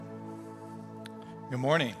Good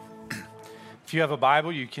morning. If you have a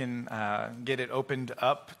Bible, you can get it opened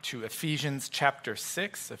up to Ephesians chapter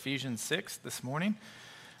 6, Ephesians 6 this morning.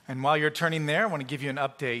 And while you're turning there, I want to give you an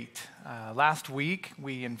update. Last week,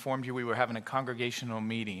 we informed you we were having a congregational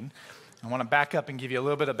meeting. I want to back up and give you a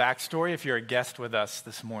little bit of backstory if you're a guest with us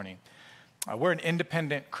this morning. We're an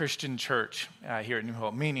independent Christian church here at New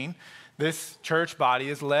Hope, meaning this church body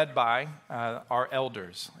is led by our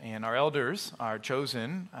elders, and our elders are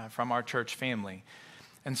chosen from our church family.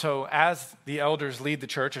 And so as the elders lead the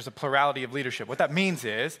church, there's a plurality of leadership. What that means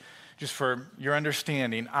is, just for your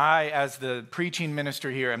understanding, I, as the preaching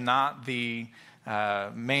minister here, am not the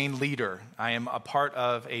main leader. I am a part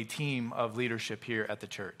of a team of leadership here at the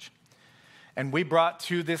church. And we brought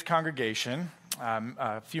to this congregation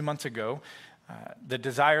a few months ago the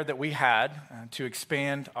desire that we had to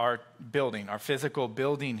expand our building, our physical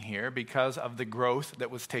building here, because of the growth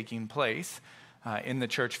that was taking place in the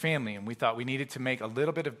church family. And we thought we needed to make a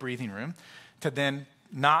little bit of breathing room to then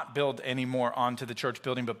not build any more onto the church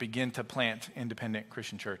building, but begin to plant independent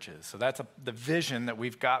Christian churches. So that's the vision that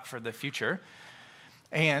we've got for the future.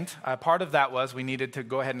 And part of that was we needed to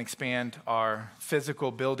go ahead and expand our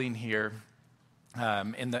physical building here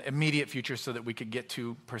in the immediate future so that we could get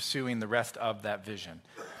to pursuing the rest of that vision.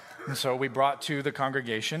 And so we brought to the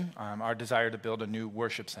congregation our desire to build a new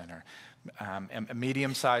worship center, a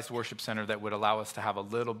medium-sized worship center that would allow us to have a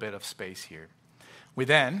little bit of space here. We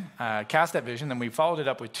then cast that vision, and we followed it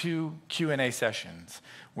up with 2 Q&A sessions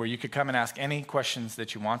where you could come and ask any questions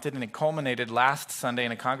that you wanted, and it culminated last Sunday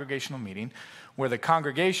in a congregational meeting where the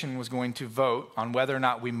congregation was going to vote on whether or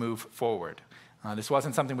not we move forward. This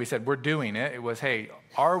wasn't something we said, we're doing it. It was, hey,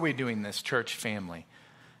 are we doing this, church family?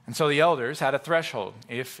 And so the elders had a threshold.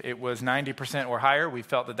 If it was 90% or higher, we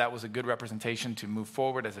felt that that was a good representation to move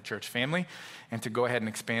forward as a church family and to go ahead and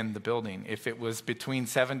expand the building. If it was between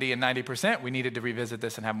 70 and 90%, we needed to revisit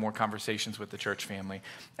this and have more conversations with the church family.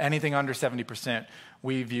 Anything under 70%,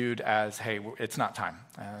 we viewed as, hey, it's not time.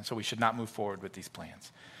 So we should not move forward with these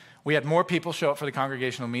plans. We had more people show up for the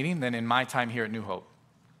congregational meeting than in my time here at New Hope.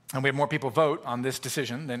 And we had more people vote on this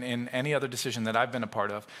decision than in any other decision that I've been a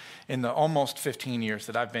part of in the almost 15 years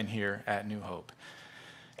that I've been here at New Hope.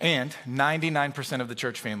 And 99% of the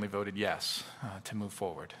church family voted yes to move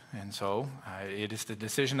forward. And so it is the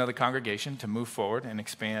decision of the congregation to move forward and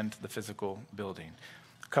expand the physical building.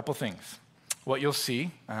 A couple things. What you'll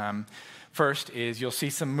see first is you'll see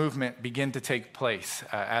some movement begin to take place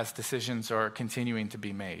as decisions are continuing to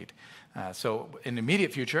be made. So in the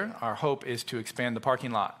immediate future, our hope is to expand the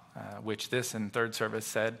parking lot, which this and third service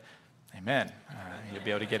said, amen. You'll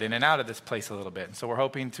be able to get in and out of this place a little bit. And so we're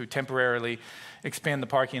hoping to temporarily expand the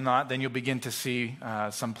parking lot. Then you'll begin to see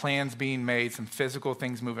some plans being made, some physical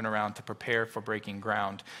things moving around to prepare for breaking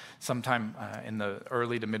ground sometime in the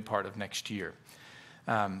early to mid part of next year.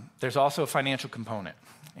 There's also a financial component.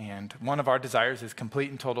 And one of our desires is complete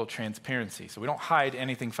and total transparency. So we don't hide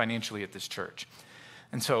anything financially at this church.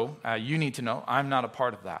 And so you need to know I'm not a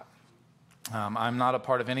part of that. I'm not a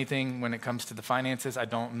part of anything when it comes to the finances. I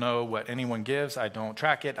don't know what anyone gives. I don't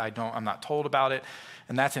track it. I'm not told about it.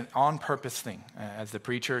 And that's an on-purpose thing. As the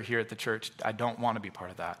preacher here at the church, I don't want to be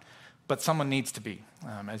part of that. But someone needs to be.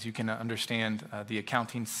 As you can understand, the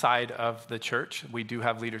accounting side of the church, we do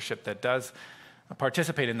have leadership that does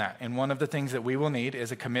participate in that. And one of the things that we will need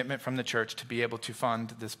is a commitment from the church to be able to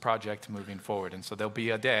fund this project moving forward. And so there'll be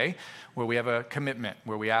a day where we have a commitment,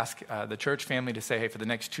 where we ask the church family to say, hey, for the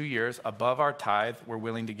next 2 years, above our tithe, we're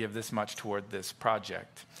willing to give this much toward this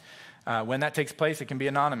project. When that takes place, it can be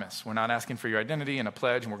anonymous. We're not asking for your identity and a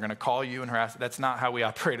pledge, and we're going to call you and harass. That's not how we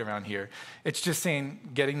operate around here. It's just saying,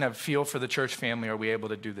 getting a feel for the church family, are we able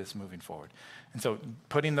to do this moving forward? And so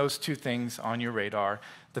putting those 2 things on your radar.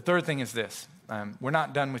 The third thing is this. We're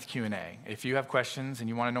not done with Q&A. If you have questions and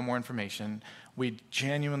you want to know more information, we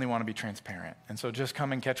genuinely want to be transparent. And so just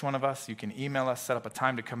come and catch one of us. You can email us, set up a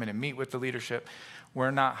time to come in and meet with the leadership.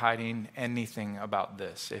 We're not hiding anything about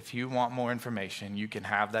this. If you want more information, you can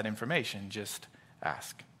have that information. Just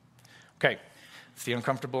ask. Okay, it's the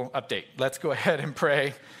uncomfortable update. Let's go ahead and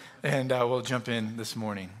pray, and we'll jump in this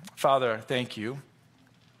morning. Father, thank you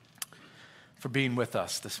for being with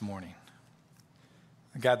us this morning.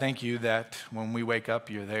 God, thank you that when we wake up,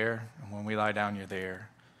 you're there, and when we lie down, you're there.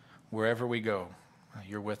 Wherever we go,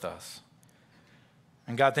 you're with us.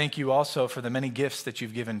 And God, thank you also for the many gifts that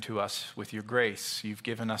you've given to us with your grace. You've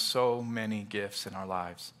given us so many gifts in our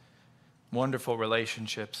lives. Wonderful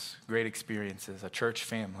relationships, great experiences, a church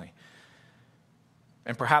family.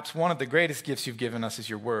 And perhaps one of the greatest gifts you've given us is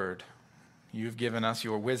your word. You've given us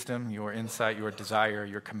your wisdom, your insight, your desire,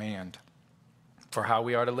 your command for how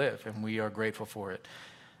we are to live, and we are grateful for it.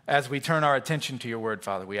 As we turn our attention to your word,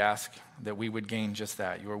 Father, we ask that we would gain just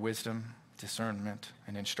that, your wisdom, discernment,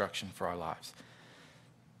 and instruction for our lives.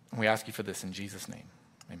 And we ask you for this in Jesus' name.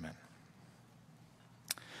 Amen.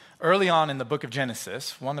 Early on in the book of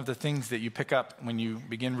Genesis, one of the things that you pick up when you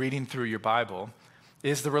begin reading through your Bible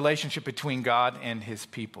is the relationship between God and his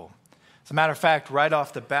people. As a matter of fact, right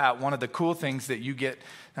off the bat, one of the cool things that you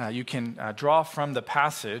can draw from the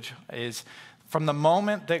passage is from the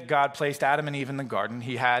moment that God placed Adam and Eve in the garden,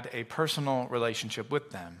 he had a personal relationship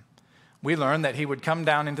with them. We learn that he would come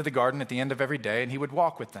down into the garden at the end of every day and he would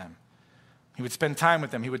walk with them. He would spend time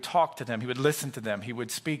with them. He would talk to them. He would listen to them. He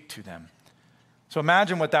would speak to them. So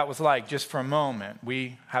imagine what that was like just for a moment.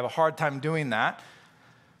 We have a hard time doing that.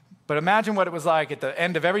 But imagine what it was like at the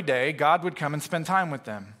end of every day, God would come and spend time with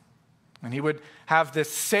them. And he would have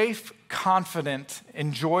this safe, confident,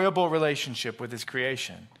 enjoyable relationship with his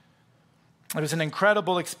creation. It was an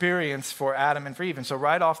incredible experience for Adam and for Eve. And so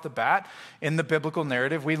right off the bat, in the biblical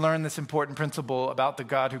narrative, we learn this important principle about the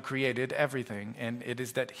God who created everything. And it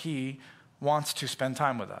is that he wants to spend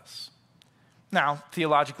time with us. Now,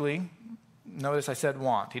 theologically, notice I said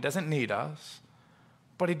want. He doesn't need us,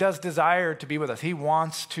 but he does desire to be with us. He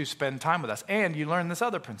wants to spend time with us. And you learn this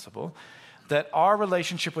other principle, that our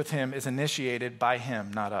relationship with him is initiated by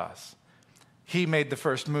him, not us. He made the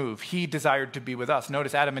first move. He desired to be with us.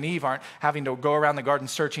 Notice Adam and Eve aren't having to go around the garden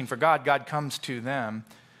searching for God. God comes to them,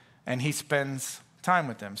 and he spends time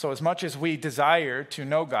with them. So as much as we desire to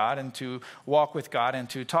know God and to walk with God and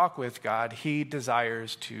to talk with God, he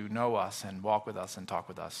desires to know us and walk with us and talk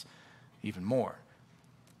with us even more.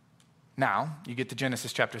 Now, you get to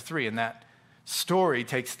Genesis chapter 3, and that story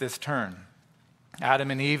takes this turn.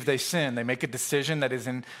 Adam and Eve, they sin. They make a decision that is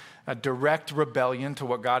in a direct rebellion to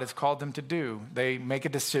what God has called them to do. They make a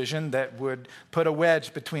decision that would put a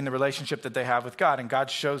wedge between the relationship that they have with God. And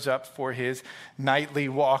God shows up for his nightly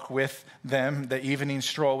walk with them, the evening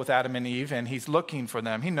stroll with Adam and Eve, and he's looking for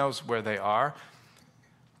them. He knows where they are.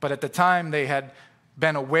 But at the time, they had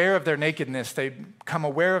been aware of their nakedness. They'd become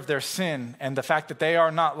aware of their sin and the fact that they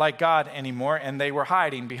are not like God anymore, and they were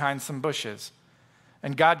hiding behind some bushes.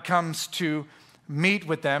 And God comes to meet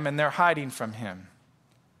with them, and they're hiding from him.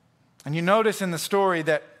 And you notice in the story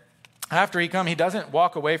that after he comes, he doesn't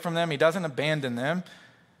walk away from them. He doesn't abandon them.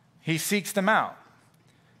 He seeks them out.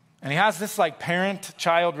 And he has this like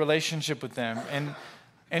parent-child relationship with them. And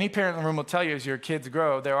any parent in the room will tell you as your kids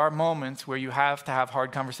grow, there are moments where you have to have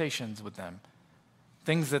hard conversations with them.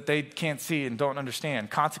 Things that they can't see and don't understand,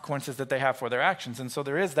 consequences that they have for their actions. And so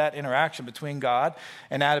there is that interaction between God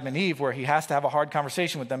and Adam and Eve where he has to have a hard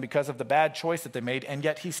conversation with them because of the bad choice that they made, and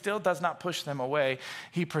yet he still does not push them away.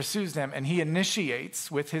 He pursues them, and he initiates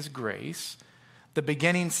with his grace the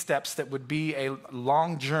beginning steps that would be a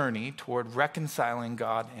long journey toward reconciling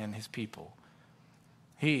God and his people.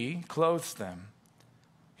 He clothes them.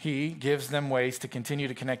 He gives them ways to continue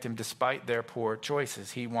to connect him despite their poor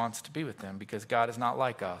choices. He wants to be with them because God is not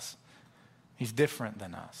like us. He's different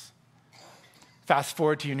than us. Fast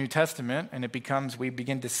forward to your New Testament, and we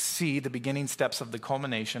begin to see the beginning steps of the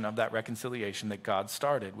culmination of that reconciliation that God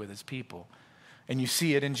started with his people. And you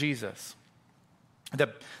see it in Jesus.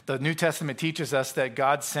 The New Testament teaches us that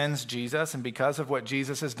God sends Jesus, and because of what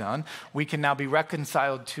Jesus has done, we can now be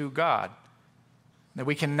reconciled to God. That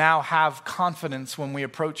we can now have confidence when we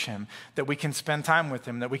approach him, that we can spend time with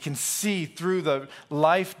him, that we can see through the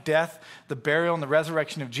life, death, the burial, and the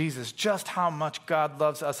resurrection of Jesus just how much God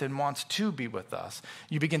loves us and wants to be with us.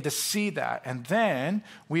 You begin to see that, and then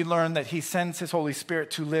we learn that he sends his Holy Spirit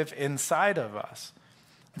to live inside of us.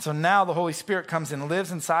 And so now the Holy Spirit comes and lives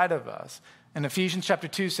inside of us. And Ephesians chapter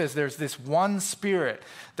 2 says there's this one Spirit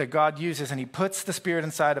that God uses, and he puts the Spirit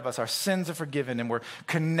inside of us. Our sins are forgiven, and we're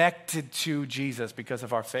connected to Jesus because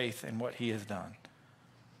of our faith in what he has done.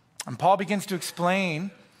 And Paul begins to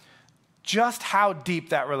explain just how deep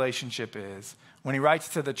that relationship is when he writes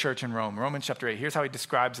to the church in Rome. Romans chapter 8, here's how he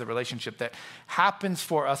describes the relationship that happens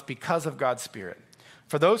for us because of God's Spirit.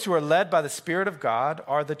 For those who are led by the Spirit of God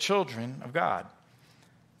are the children of God.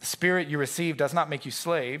 The Spirit you received does not make you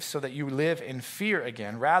slaves so that you live in fear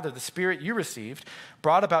again. Rather, the Spirit you received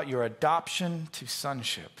brought about your adoption to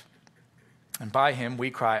sonship. And by him we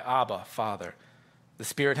cry, Abba, Father. The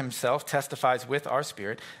Spirit himself testifies with our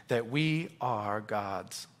spirit that we are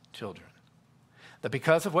God's children. That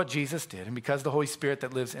because of what Jesus did and because of the Holy Spirit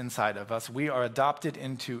that lives inside of us, we are adopted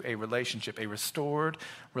into a relationship, a restored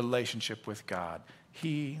relationship with God.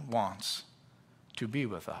 He wants to be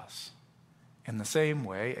with us. In the same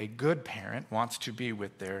way, a good parent wants to be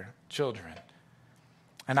with their children.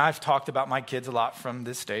 And I've talked about my kids a lot from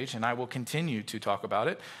this stage, and I will continue to talk about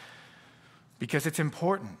it because it's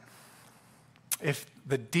important. if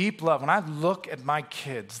the deep love, when I look at my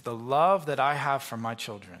kids, the love that I have for my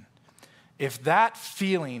children, if that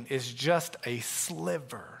feeling is just a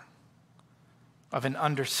sliver of an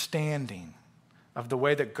understanding of the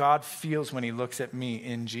way that God feels when he looks at me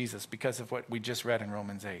in Jesus because of what we just read in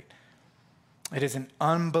Romans 8, it is an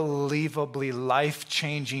unbelievably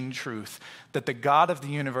life-changing truth that the God of the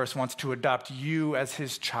universe wants to adopt you as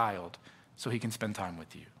his child so he can spend time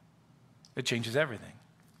with you. It changes everything.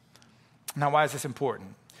 Now, why is this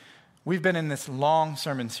important? We've been in this long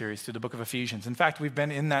sermon series through the book of Ephesians. In fact, we've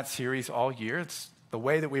been in that series all year. It's the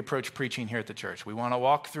way that we approach preaching here at the church. We want to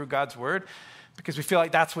walk through God's word because we feel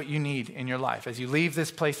like that's what you need in your life. As you leave this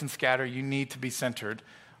place and scatter, you need to be centered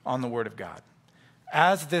on the word of God.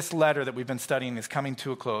 As this letter that we've been studying is coming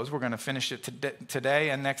to a close, we're going to finish it today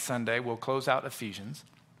and next Sunday. We'll close out Ephesians.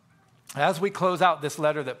 As we close out this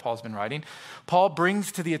letter that Paul's been writing, Paul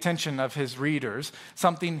brings to the attention of his readers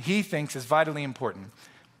something he thinks is vitally important.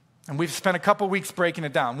 And we've spent a couple weeks breaking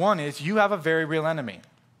it down. One is you have a very real enemy.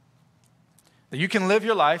 That you can live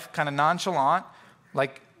your life kind of nonchalant,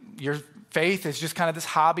 like your faith is just kind of this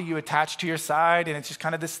hobby you attach to your side, and it's just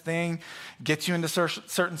kind of this thing, gets you into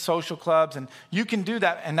certain social clubs, and you can do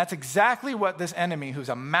that. And that's exactly what this enemy, who's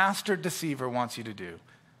a master deceiver, wants you to do.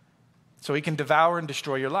 So he can devour and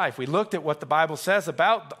destroy your life. We looked at what the Bible says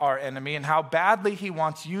about our enemy and how badly he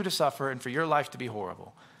wants you to suffer and for your life to be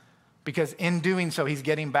horrible. Because in doing so, he's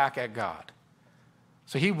getting back at God.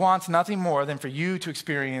 So he wants nothing more than for you to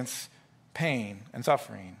experience pain and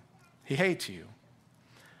suffering. He hates you.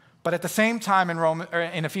 But at the same time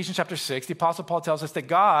in Ephesians chapter 6, the Apostle Paul tells us that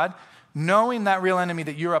God, knowing that real enemy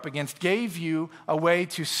that you're up against, gave you a way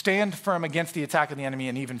to stand firm against the attack of the enemy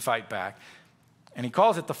and even fight back. And he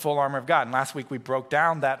calls it the full armor of God. And last week we broke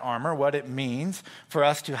down that armor, what it means for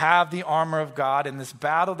us to have the armor of God in this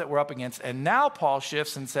battle that we're up against. And now Paul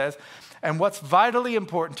shifts and says, and what's vitally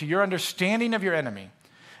important to your understanding of your enemy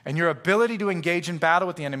and your ability to engage in battle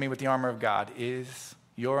with the enemy with the armor of God is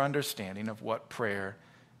your understanding of what prayer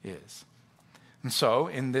is. And so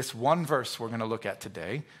in this one verse we're going to look at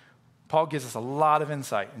today, Paul gives us a lot of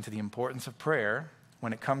insight into the importance of prayer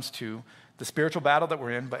when it comes to the spiritual battle that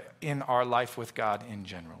we're in, but in our life with God in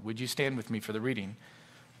general. Would you stand with me for the reading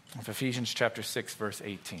of Ephesians chapter 6, verse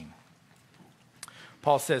 18?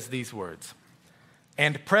 Paul says these words,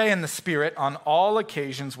 "And pray in the Spirit on all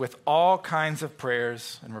occasions with all kinds of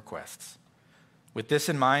prayers and requests. With this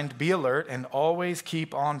in mind, be alert and always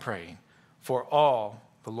keep on praying for all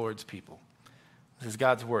the Lord's people." This is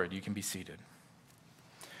God's word. You can be seated.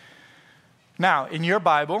 Now, in your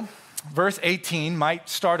Bible, verse 18 might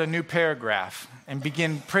start a new paragraph and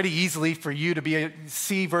begin pretty easily for you to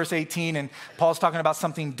see verse 18, and Paul's talking about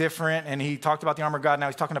something different, and he talked about the armor of God, now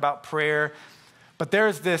he's talking about prayer. But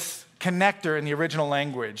there's this connector in the original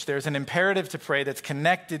language. There's an imperative to pray that's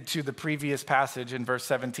connected to the previous passage in verse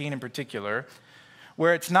 17 in particular,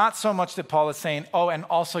 where it's not so much that Paul is saying, oh, and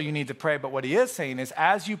also you need to pray, but what he is saying is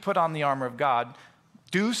as you put on the armor of God,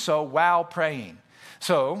 do so while praying.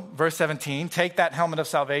 So, verse 17, take that helmet of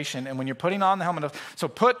salvation, and when you're putting on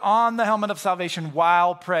put on the helmet of salvation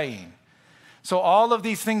while praying. So all of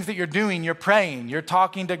these things that you're doing, you're praying, you're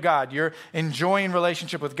talking to God, you're enjoying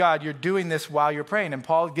relationship with God, you're doing this while you're praying. And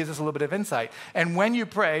Paul gives us a little bit of insight. And when you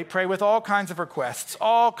pray, pray with all kinds of requests,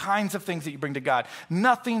 all kinds of things that you bring to God.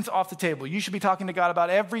 Nothing's off the table. You should be talking to God about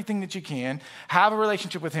everything that you can. Have a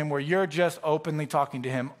relationship with him where you're just openly talking to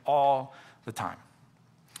him all the time.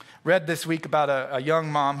 Read this week about a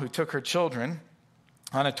young mom who took her children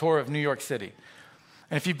on a tour of New York City.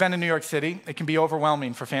 And if you've been to New York City, it can be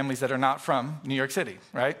overwhelming for families that are not from New York City,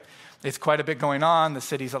 right? It's quite a bit going on. The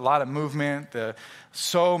city's a lot of movement,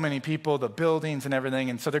 so many people, the buildings and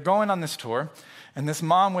everything. And so they're going on this tour. And this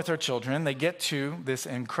mom with her children, they get to this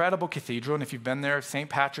incredible cathedral. And if you've been there, St.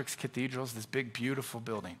 Patrick's Cathedral is this big, beautiful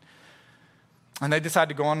building. And they decide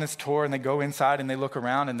to go on this tour, and they go inside and they look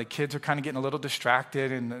around, and the kids are kind of getting a little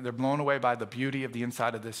distracted, and they're blown away by the beauty of the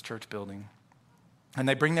inside of this church building. And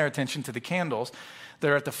they bring their attention to the candles that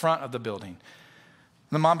are at the front of the building.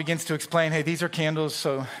 The mom begins to explain, hey, these are candles,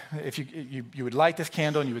 so if you would light this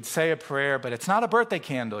candle and you would say a prayer, but it's not a birthday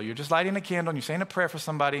candle. You're just lighting a candle and you're saying a prayer for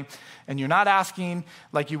somebody, and you're not asking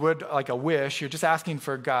like you would like a wish. You're just asking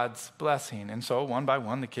for God's blessing. And so one by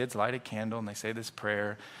one, the kids light a candle and they say this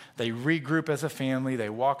prayer. They regroup as a family. They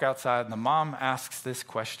walk outside, and the mom asks this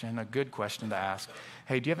question, a good question to ask.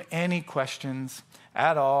 Hey, do you have any questions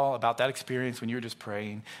at all about that experience when you were just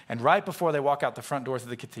praying? And right before they walk out the front doors of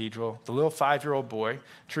the cathedral, the little 5-year-old boy,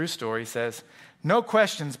 true story, says, no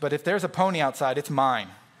questions, but if there's a pony outside, it's mine.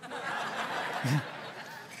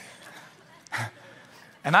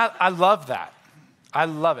 And I love that. I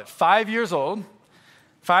love it. 5 years old,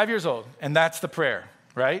 and that's the prayer,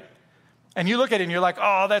 right? And you look at it and you're like,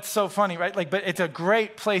 oh, that's so funny, right? Like, but it's a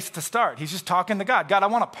great place to start. He's just talking to God. God, I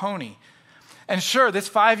want a pony. And sure, this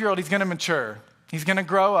 5-year-old, he's going to mature. He's going to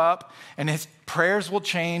grow up, and his prayers will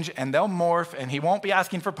change, and they'll morph, and he won't be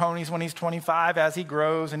asking for ponies when he's 25 as he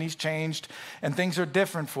grows, and he's changed, and things are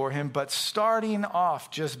different for him. But starting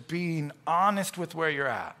off, just being honest with where you're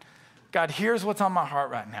at. God, here's what's on my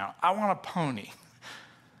heart right now. I want a pony.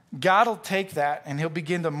 God will take that, and he'll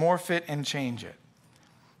begin to morph it and change it.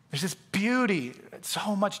 There's this beauty,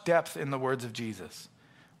 so much depth in the words of Jesus.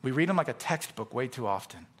 We read them like a textbook way too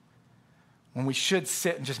often, when we should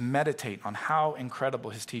sit and just meditate on how incredible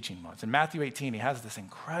his teaching was. In Matthew 18, he has this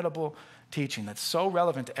incredible teaching that's so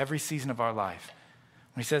relevant to every season of our life.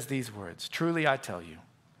 When he says these words, truly I tell you,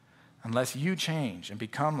 unless you change and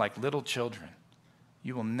become like little children,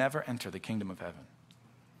 you will never enter the kingdom of heaven.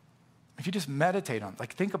 If you just meditate on it,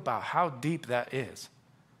 like think about how deep that is.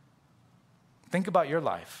 Think about your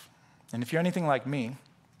life. And if you're anything like me,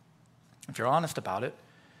 if you're honest about it,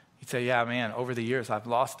 you'd say, yeah, man, over the years, I've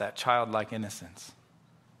lost that childlike innocence,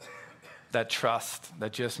 that trust,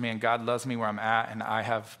 that just, man, God loves me where I'm at, and I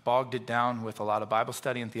have bogged it down with a lot of Bible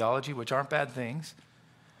study and theology, which aren't bad things.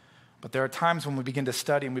 But there are times when we begin to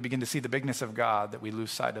study and we begin to see the bigness of God that we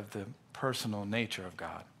lose sight of the personal nature of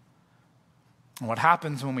God. And what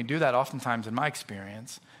happens when we do that, oftentimes in my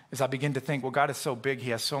experience, is I begin to think, well, God is so big, he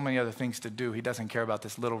has so many other things to do, he doesn't care about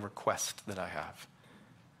this little request that I have.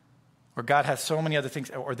 Or God has so many other things,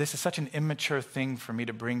 or this is such an immature thing for me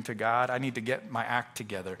to bring to God. I need to get my act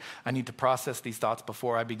together. I need to process these thoughts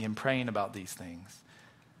before I begin praying about these things.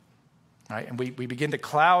 Right? And we begin to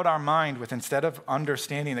cloud our mind with, instead of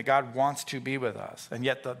understanding that God wants to be with us. And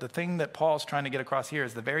yet the thing that Paul's trying to get across here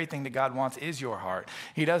is the very thing that God wants is your heart.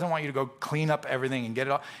 He doesn't want you to go clean up everything and get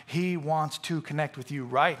it all. He wants to connect with you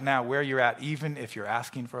right now where you're at, even if you're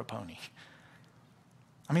asking for a pony.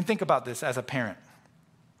 I mean, think about this as a parent.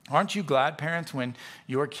 Aren't you glad, parents, when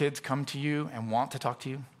your kids come to you and want to talk to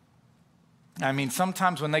you? I mean,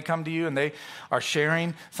 sometimes when they come to you and they are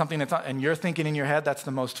sharing something and you're thinking in your head, that's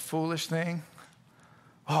the most foolish thing.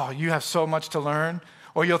 Oh, you have so much to learn.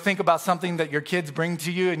 Or you'll think about something that your kids bring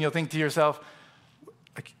to you and you'll think to yourself,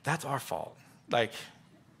 like, that's our fault. Like,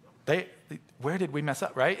 where did we mess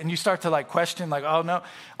up, right? And you start to like question, like, oh no.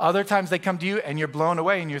 Other times they come to you and you're blown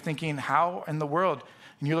away and you're thinking, how in the world?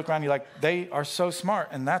 And you look around, you're like, they are so smart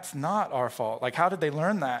and that's not our fault. Like, how did they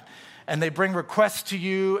learn that? And they bring requests to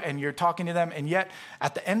you and you're talking to them. And yet,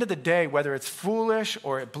 at the end of the day, whether it's foolish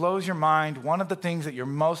or it blows your mind, one of the things that you're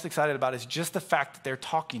most excited about is just the fact that they're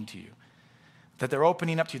talking to you, that they're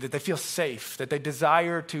opening up to you, that they feel safe, that they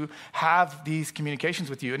desire to have these communications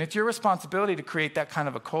with you. And it's your responsibility to create that kind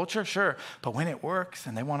of a culture, sure. But when it works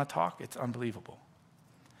and they want to talk, it's unbelievable.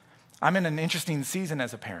 I'm in an interesting season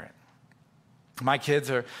as a parent.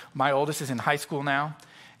 My oldest is in high school now.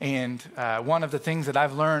 And one of the things that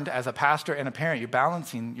I've learned as a pastor and a parent, you're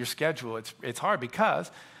balancing your schedule. It's hard because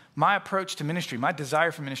my approach to ministry, my desire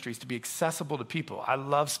for ministry is to be accessible to people. I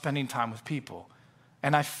love spending time with people.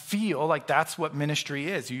 And I feel like that's what ministry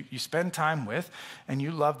is. You spend time with and you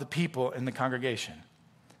love the people in the congregation.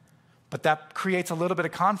 But that creates a little bit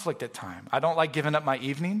of conflict at times. I don't like giving up my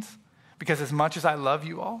evenings because as much as I love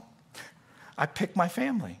you all, I pick my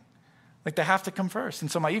family. Like they have to come first.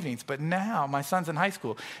 And so my evenings, but now my son's in high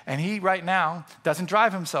school and he right now doesn't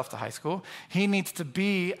drive himself to high school. He needs to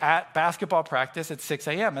be at basketball practice at 6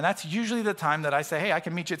 a.m. And that's usually the time that I say, hey, I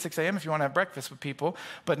can meet you at 6 a.m. if you want to have breakfast with people.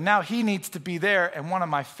 But now he needs to be there. And one of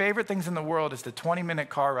my favorite things in the world is the 20-minute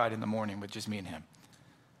car ride in the morning with just me and him.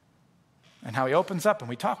 And how he opens up and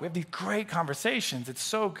we talk. We have these great conversations. It's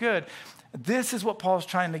so good. This is what Paul's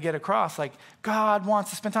trying to get across. Like, God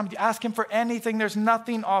wants to spend time with you. Ask him for anything. There's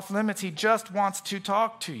nothing off limits. He just wants to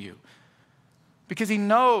talk to you. Because he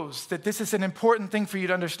knows that this is an important thing for you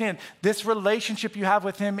to understand. This relationship you have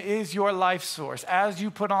with him is your life source. As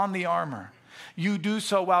you put on the armor, you do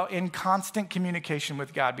so while in constant communication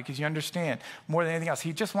with God because you understand more than anything else,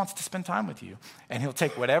 he just wants to spend time with you. And he'll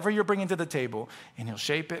take whatever you're bringing to the table and he'll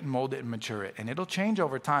shape it and mold it and mature it. And it'll change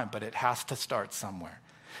over time, but it has to start somewhere.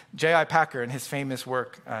 J.I. Packer, in his famous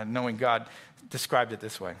work, Knowing God, described it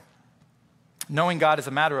this way. Knowing God is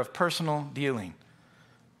a matter of personal dealing.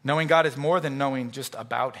 Knowing God is more than knowing just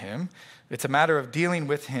about him. It's a matter of dealing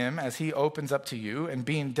with him as he opens up to you and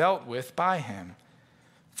being dealt with by him.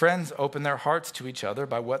 Friends open their hearts to each other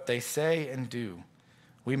by what they say and do.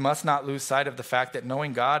 We must not lose sight of the fact that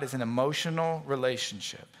knowing God is an emotional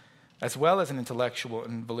relationship, as well as an intellectual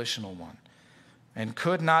and volitional one, and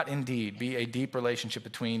could not indeed be a deep relationship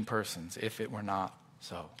between persons if it were not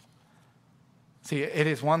so. See, it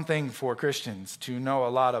is one thing for Christians to know a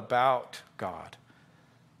lot about God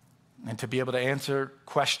and to be able to answer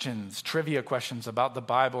questions, trivia questions about the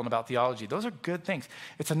Bible and about theology. Those are good things.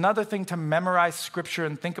 It's another thing to memorize Scripture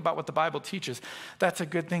and think about what the Bible teaches. That's a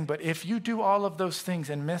good thing. But if you do all of those things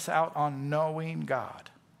and miss out on knowing God,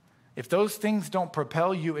 if those things don't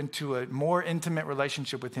propel you into a more intimate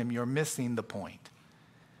relationship with him, you're missing the point.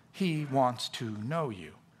 He wants to know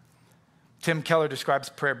you. Tim Keller describes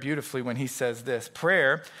prayer beautifully when he says this: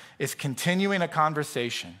 prayer is continuing a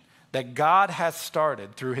conversation that God has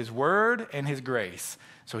started through his word and his grace.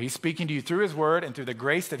 So he's speaking to you through his word and through the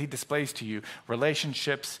grace that he displays to you,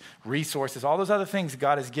 relationships, resources, all those other things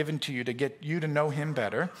God has given to you to get you to know him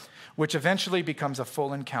better, which eventually becomes a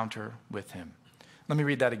full encounter with him. Let me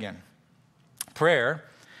read that again. Prayer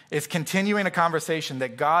is continuing a conversation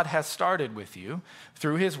that God has started with you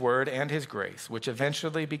through his word and his grace, which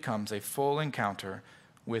eventually becomes a full encounter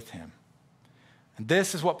with him. And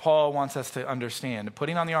this is what Paul wants us to understand.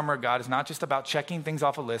 Putting on the armor of God is not just about checking things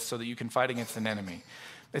off a list so that you can fight against an enemy.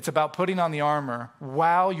 It's about putting on the armor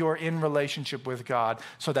while you're in relationship with God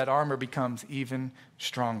so that armor becomes even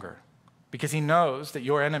stronger. Because he knows that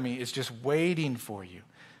your enemy is just waiting for you.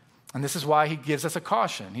 And this is why he gives us a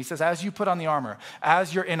caution. He says, as you put on the armor,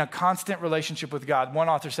 as you're in a constant relationship with God, one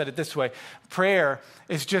author said it this way: prayer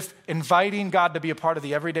is just inviting God to be a part of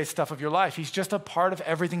the everyday stuff of your life. He's just a part of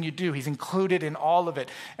everything you do. He's included in all of it.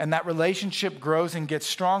 And that relationship grows and gets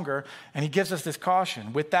stronger. And he gives us this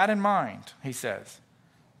caution. With that in mind, he says,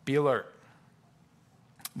 be alert.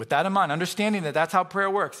 With that in mind, understanding that that's how prayer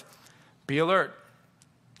works, be alert.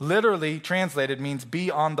 Literally translated means be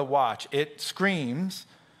on the watch. It screams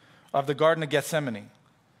of the Garden of Gethsemane.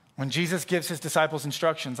 When Jesus gives his disciples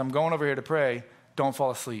instructions, I'm going over here to pray, don't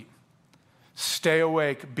fall asleep. Stay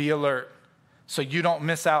awake, be alert, so you don't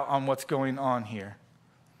miss out on what's going on here.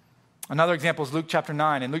 Another example is Luke chapter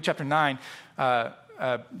 9. In Luke chapter 9,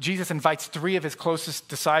 Jesus invites three of his closest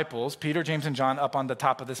disciples, Peter, James, and John, up on the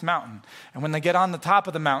top of this mountain. And when they get on the top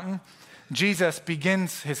of the mountain,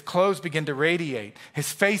 his clothes begin to radiate.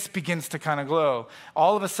 His face begins to kind of glow.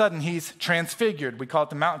 All of a sudden, he's transfigured. We call it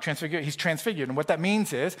the mountain transfigured. He's transfigured. And what that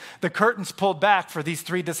means is the curtain's pulled back for these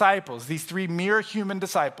three disciples. These three mere human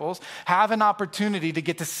disciples have an opportunity to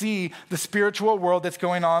get to see the spiritual world that's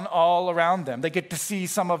going on all around them. They get to see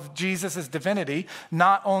some of Jesus' divinity,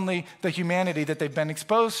 not only the humanity that they've been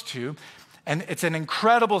exposed to. And it's an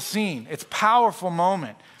incredible scene. It's a powerful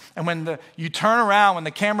moment. And when you turn around, when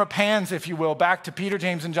the camera pans, if you will, back to Peter,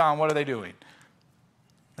 James, and John, what are they doing?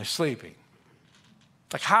 They're sleeping.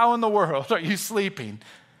 Like, how in the world are you sleeping?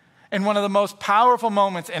 In one of the most powerful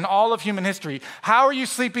moments in all of human history, how are you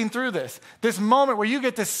sleeping through this? This moment where you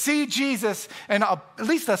get to see Jesus and at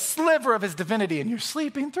least a sliver of his divinity, and you're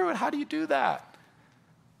sleeping through it. How do you do that?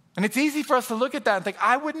 And it's easy for us to look at that and think,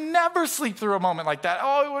 I would never sleep through a moment like that.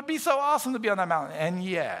 Oh, it would be so awesome to be on that mountain. And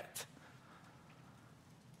yet,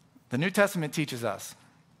 the New Testament teaches us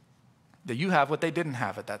that you have what they didn't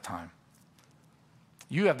have at that time.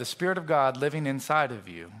 You have the Spirit of God living inside of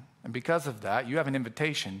you. And because of that, you have an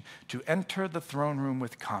invitation to enter the throne room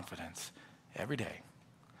with confidence every day.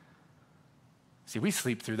 See, we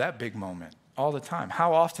sleep through that big moment all the time.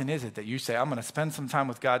 How often is it that you say, I'm going to spend some time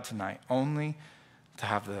with God tonight, only to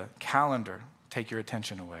have the calendar take your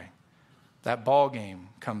attention away? That ball game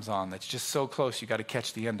comes on that's just so close, you got to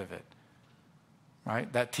catch the end of it.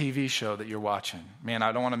 Right? That TV show that you're watching. Man,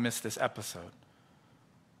 I don't want to miss this episode.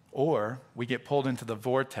 Or we get pulled into the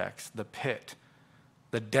vortex, the pit,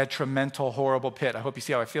 the detrimental, horrible pit. I hope you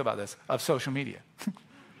see how I feel about this, of social media.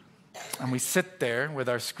 And we sit there with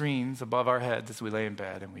our screens above our heads as we lay in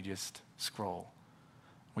bed and we just scroll.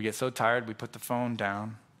 We get so tired, we put the phone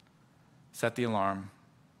down, set the alarm,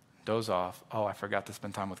 doze off. Oh, I forgot to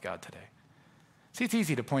spend time with God today. See, it's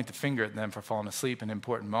easy to point the finger at them for falling asleep in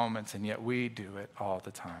important moments, and yet we do it all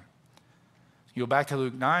the time. You go back to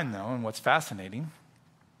Luke 9, though, and what's fascinating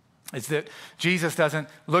is that Jesus doesn't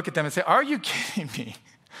look at them and say, are you kidding me?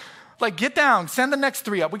 Like, get down, send the next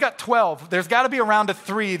three up. We got 12. There's got to be around a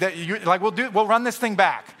three that we'll run this thing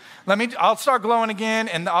back. I'll start glowing again,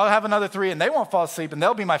 and I'll have another three, and they won't fall asleep, and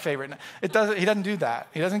they'll be my favorite. He doesn't do that.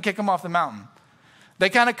 He doesn't kick them off the mountain. They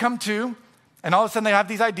kind of come to. And all of a sudden they have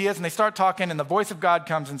these ideas and they start talking and the voice of God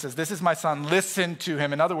comes and says, this is my son, listen to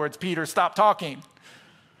him. In other words, Peter, stop talking.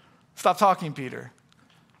 Stop talking, Peter.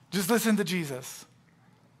 Just listen to Jesus.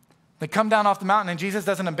 They come down off the mountain and Jesus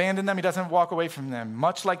doesn't abandon them. He doesn't walk away from them,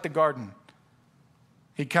 much like the garden.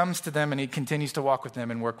 He comes to them and he continues to walk with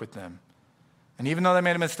them and work with them. And even though they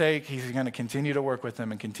made a mistake, he's going to continue to work with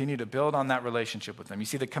them and continue to build on that relationship with them. You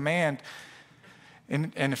see, the command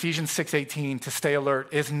in Ephesians 6:18, to stay alert,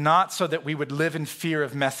 is not so that we would live in fear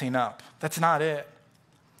of messing up. That's not it.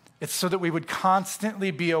 It's so that we would constantly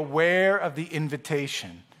be aware of the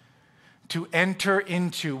invitation to enter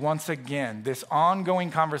into, once again, this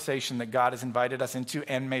ongoing conversation that God has invited us into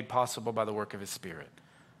and made possible by the work of his Spirit.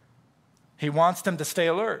 He wants them to stay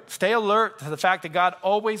alert. Stay alert to the fact that God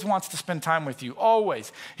always wants to spend time with you,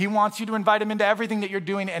 always. He wants you to invite him into everything that you're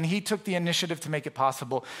doing, and he took the initiative to make it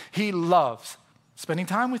possible. He loves spending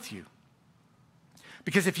time with you.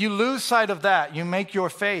 Because if you lose sight of that, you make your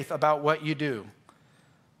faith about what you do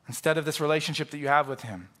instead of this relationship that you have with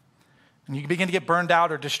him. And you begin to get burned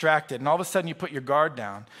out or distracted, and all of a sudden you put your guard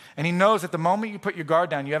down. And he knows at the moment you put your guard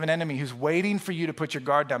down, you have an enemy who's waiting for you to put your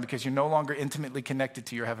guard down because you're no longer intimately connected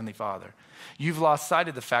to your Heavenly Father. You've lost sight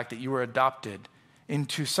of the fact that you were adopted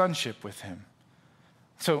into sonship with him.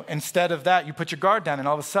 So instead of that, you put your guard down, and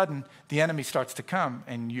all of a sudden the enemy starts to come,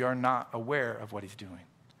 and you're not aware of what he's doing.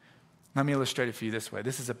 Let me illustrate it for you this way.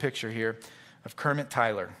 This is a picture here of Kermit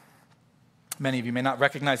Tyler. Many of you may not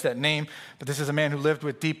recognize that name, but this is a man who lived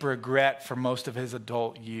with deep regret for most of his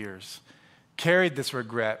adult years. Carried this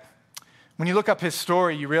regret. When you look up his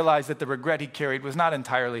story, you realize that the regret he carried was not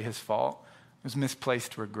entirely his fault. It was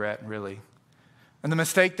misplaced regret, really. And the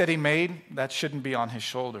mistake that he made, that shouldn't be on his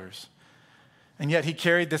shoulders. And yet he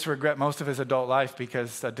carried this regret most of his adult life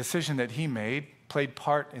because a decision that he made played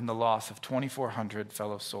part in the loss of 2,400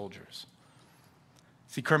 fellow soldiers.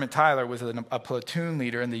 See, Kermit Tyler was a platoon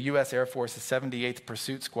leader in the U.S. Air Force's 78th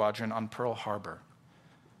Pursuit Squadron on Pearl Harbor.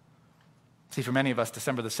 See, for many of us,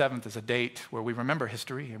 December the 7th is a date where we remember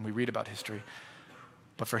history and we read about history.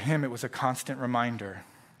 But for him, it was a constant reminder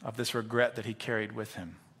of this regret that he carried with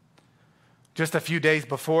him. Just a few days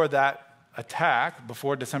before that attack,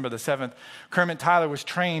 before December the 7th, Kermit Tyler was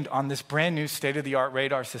trained on this brand new state-of-the-art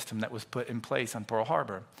radar system that was put in place on Pearl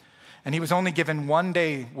Harbor. And he was only given 1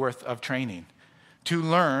 day worth of training to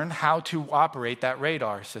learn how to operate that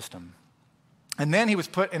radar system. And then he was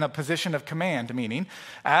put in a position of command, meaning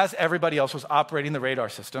as everybody else was operating the radar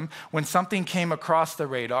system, when something came across the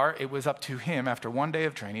radar, it was up to him after 1 day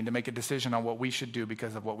of training to make a decision on what we should do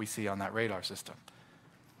because of what we see on that radar system.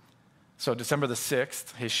 So December the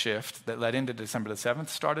 6th, his shift that led into December the 7th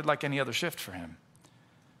started like any other shift for him.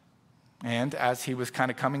 And as he was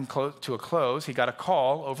kind of coming to a close, he got a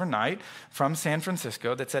call overnight from San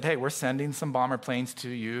Francisco that said, hey, we're sending some bomber planes to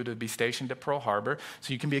you to be stationed at Pearl Harbor,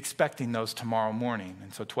 so you can be expecting those tomorrow morning.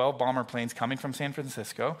 And so 12 bomber planes coming from San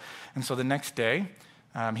Francisco. And so the next day,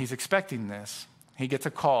 he's expecting this. He gets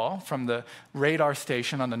a call from the radar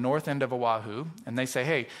station on the north end of Oahu, and they say,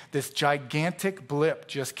 hey, this gigantic blip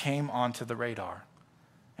just came onto the radar.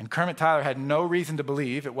 And Kermit Tyler had no reason to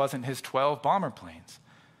believe it wasn't his 12 bomber planes.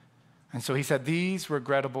 And so he said these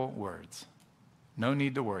regrettable words: no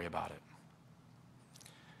need to worry about it.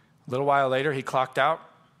 A little while later, he clocked out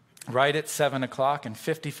right at 7 o'clock, and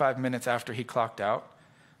 55 minutes after he clocked out,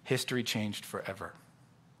 history changed forever.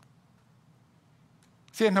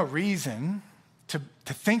 See, he had no reason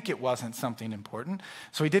to think it wasn't something important,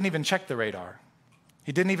 so he didn't even check the radar.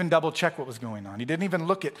 He didn't even double check what was going on. He didn't even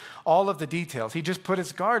look at all of the details. He just put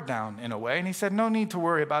his guard down in a way, and he said, no need to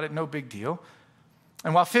worry about it, no big deal.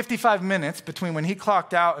 And while 55 minutes between when he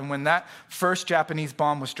clocked out and when that first Japanese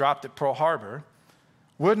bomb was dropped at Pearl Harbor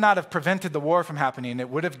would not have prevented the war from happening, it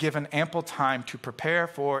would have given ample time to prepare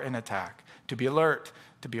for an attack, to be alert,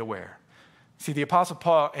 to be aware. See, the Apostle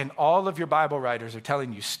Paul and all of your Bible writers are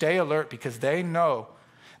telling you, stay alert, because they know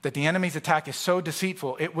that the enemy's attack is so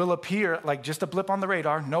deceitful, it will appear like just a blip on the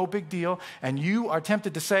radar, no big deal, and you are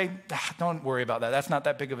tempted to say, don't worry about that, that's not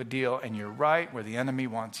that big of a deal, and you're right where the enemy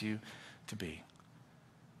wants you to be.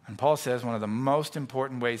 And Paul says one of the most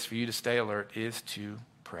important ways for you to stay alert is to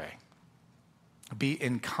pray. Be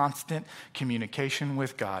in constant communication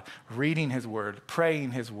with God, reading his word,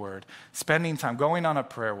 praying his word, spending time, going on a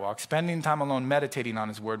prayer walk, spending time alone meditating on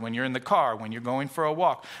his word, when you're in the car, when you're going for a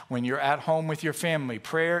walk, when you're at home with your family.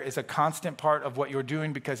 Prayer is a constant part of what you're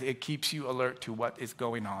doing because it keeps you alert to what is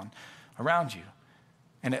going on around you.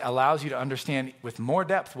 And it allows you to understand with more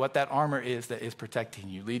depth what that armor is that is protecting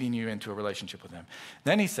you, leading you into a relationship with him.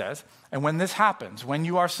 Then he says, and when this happens, when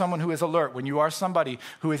you are someone who is alert, when you are somebody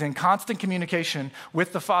who is in constant communication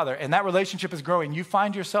with the Father, and that relationship is growing, you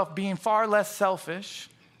find yourself being far less selfish,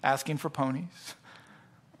 asking for ponies,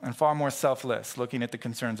 and far more selfless, looking at the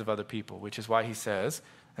concerns of other people, which is why he says,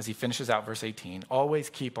 as he finishes out verse 18, always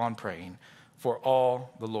keep on praying for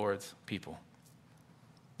all the Lord's people.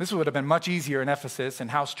 This would have been much easier in Ephesus and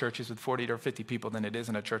house churches with 40 or 50 people than it is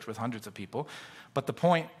in a church with hundreds of people. But the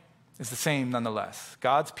point is the same nonetheless.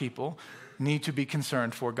 God's people need to be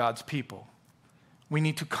concerned for God's people. We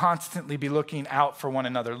need to constantly be looking out for one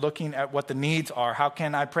another, looking at what the needs are. How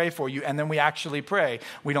can I pray for you? And then we actually pray.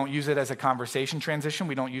 We don't use it as a conversation transition.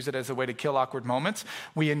 We don't use it as a way to kill awkward moments.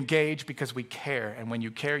 We engage because we care. And when you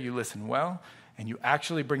care, you listen well, and you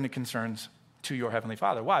actually bring the concerns to your Heavenly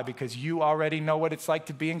Father. Why? Because you already know what it's like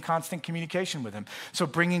to be in constant communication with Him. So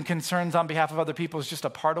bringing concerns on behalf of other people is just a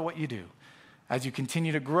part of what you do as you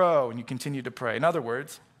continue to grow and you continue to pray. In other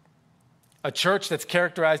words, a church that's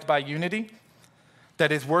characterized by unity,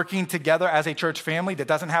 that is working together as a church family, that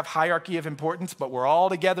doesn't have hierarchy of importance, but we're all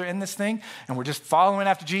together in this thing, and we're just following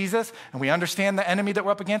after Jesus, and we understand the enemy that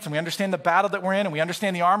we're up against, and we understand the battle that we're in, and we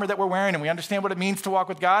understand the armor that we're wearing, and we understand what it means to walk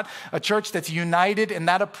with God. A church that's united in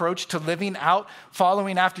that approach to living out,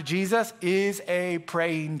 following after Jesus, is a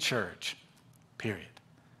praying church, period.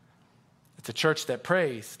 It's a church that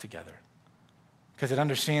prays together, because it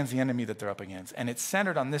understands the enemy that they're up against. And it's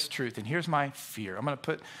centered on this truth. And here's my fear. I'm going to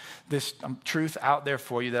put this truth out there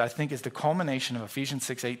for you that I think is the culmination of Ephesians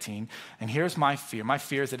 6:18. And here's my fear. My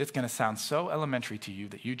fear is that it's going to sound so elementary to you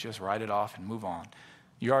that you just write it off and move on.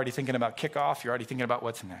 You're already thinking about kickoff. You're already thinking about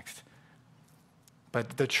what's next.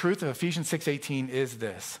 But the truth of Ephesians 6:18 is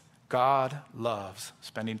this: God loves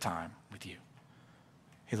spending time with you.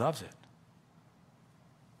 He loves it.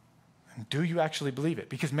 And do you actually believe it?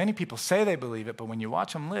 Because many people say they believe it, but when you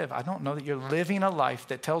watch them live, I don't know that you're living a life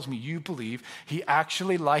that tells me you believe He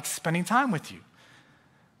actually likes spending time with you.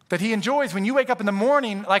 That He enjoys when you wake up in the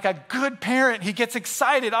morning like a good parent, He gets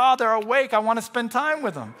excited. Oh, they're awake. I want to spend time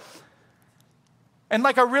with them. And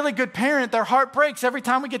like a really good parent, their heart breaks every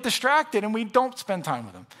time we get distracted and we don't spend time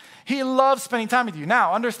with them. He loves spending time with you.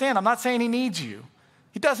 Now, understand, I'm not saying He needs you.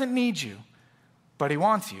 He doesn't need you, but He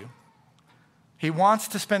wants you. He wants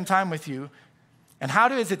to spend time with you. And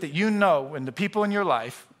how is it that you know when the people in your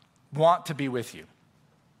life want to be with you?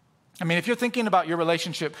 I mean, if you're thinking about your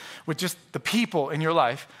relationship with just the people in your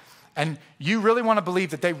life, and you really want to believe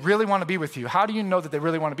that they really want to be with you, how do you know that they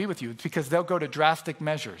really want to be with you? It's because they'll go to drastic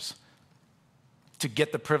measures to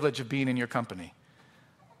get the privilege of being in your company.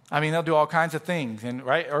 I mean, they'll do all kinds of things. And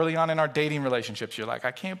right early on in our dating relationships, you're like,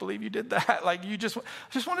 I can't believe you did that. Like, you just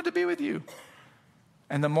wanted to be with you.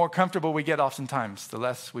 And the more comfortable we get oftentimes, the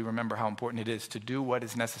less we remember how important it is to do what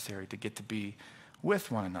is necessary to get to be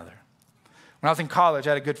with one another. When I was in college, I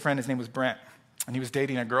had a good friend. His name was Brent, and he was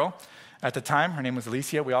dating a girl. At the time, her name was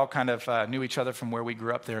Alicia. We all kind of knew each other from where we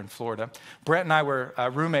grew up there in Florida. Brent and I were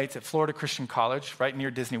roommates at Florida Christian College, right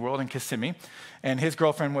near Disney World in Kissimmee. And his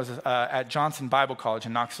girlfriend was at Johnson Bible College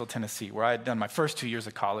in Knoxville, Tennessee, where I had done my first 2 years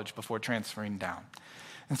of college before transferring down.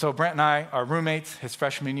 And so Brent and I are roommates his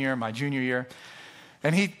freshman year, my junior year.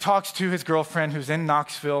 And he talks to his girlfriend who's in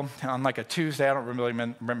Knoxville on like a Tuesday. I don't really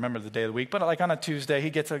remember the day of the week, but like on a Tuesday, he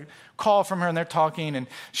gets a call from her and they're talking and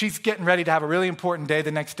she's getting ready to have a really important day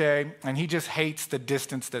the next day. And he just hates the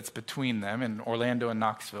distance that's between them in Orlando and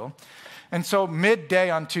Knoxville. And so midday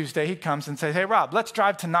on Tuesday, he comes and says, hey, Rob, let's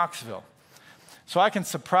drive to Knoxville so I can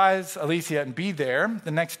surprise Alicia and be there the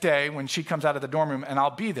next day when she comes out of the dorm room and I'll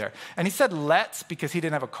be there. And he said, let's, because he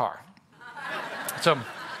didn't have a car. So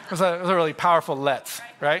it was a really powerful let's,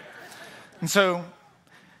 right? And so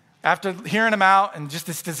after hearing him out and just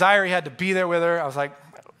this desire he had to be there with her, I was like,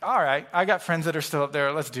 all right, I got friends that are still up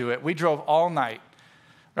there. Let's do it. We drove all night,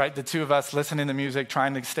 right? The two of us listening to music,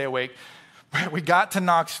 trying to stay awake. We got to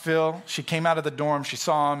Knoxville. She came out of the dorm. She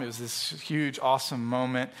saw him. It was this huge, awesome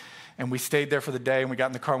moment. And we stayed there for the day, and we got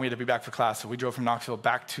in the car, and we had to be back for class. So we drove from Knoxville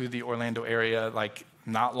back to the Orlando area, like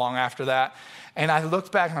not long after that. And I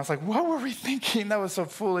looked back, and I was like, what were we thinking? That was so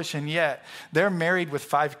foolish. And yet, they're married with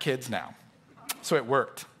 5 kids now. So it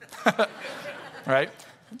worked, right?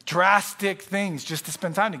 Drastic things just to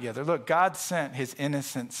spend time together. Look, God sent His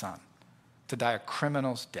innocent Son to die a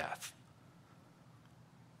criminal's death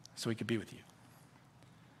so He could be with you.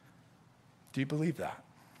 Do you believe that?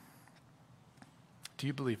 Do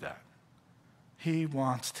you believe that? He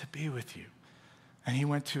wants to be with you. And He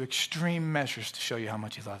went to extreme measures to show you how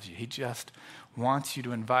much He loves you. He just wants you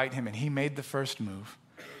to invite Him. And He made the first move.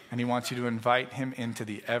 And He wants you to invite Him into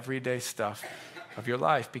the everyday stuff of your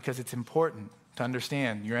life because it's important to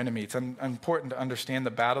understand your enemy. It's important to understand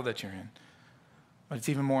the battle that you're in. But it's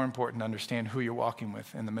even more important to understand who you're walking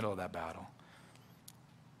with in the middle of that battle.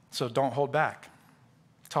 So don't hold back.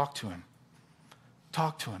 Talk to Him.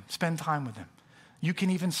 Talk to Him. Spend time with Him. You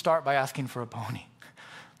can even start by asking for a pony.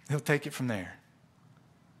 He'll take it from there.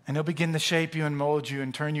 And He'll begin to shape you and mold you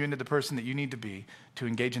and turn you into the person that you need to be to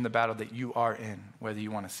engage in the battle that you are in, whether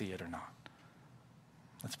you want to see it or not.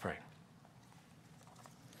 Let's pray.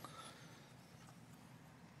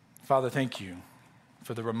 Father, thank you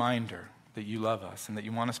for the reminder that you love us and that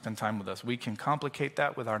you want to spend time with us. We can complicate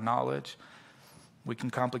that with our knowledge, We can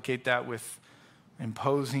complicate that with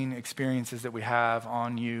imposing experiences that we have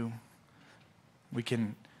on you. We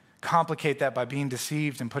can complicate that by being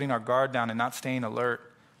deceived and putting our guard down and not staying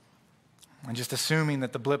alert and just assuming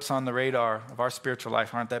that the blips on the radar of our spiritual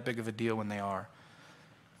life aren't that big of a deal when they are.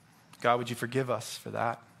 God, would you forgive us for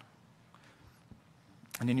that?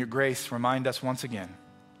 And in your grace, remind us once again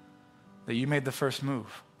that you made the first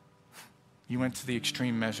move. You went to the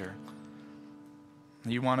extreme measure.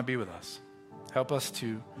 And you want to be with us. Help us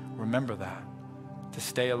to remember that, to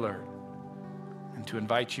stay alert, and to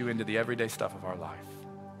invite you into the everyday stuff of our life.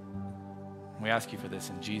 We ask you for this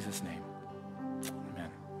in Jesus' name.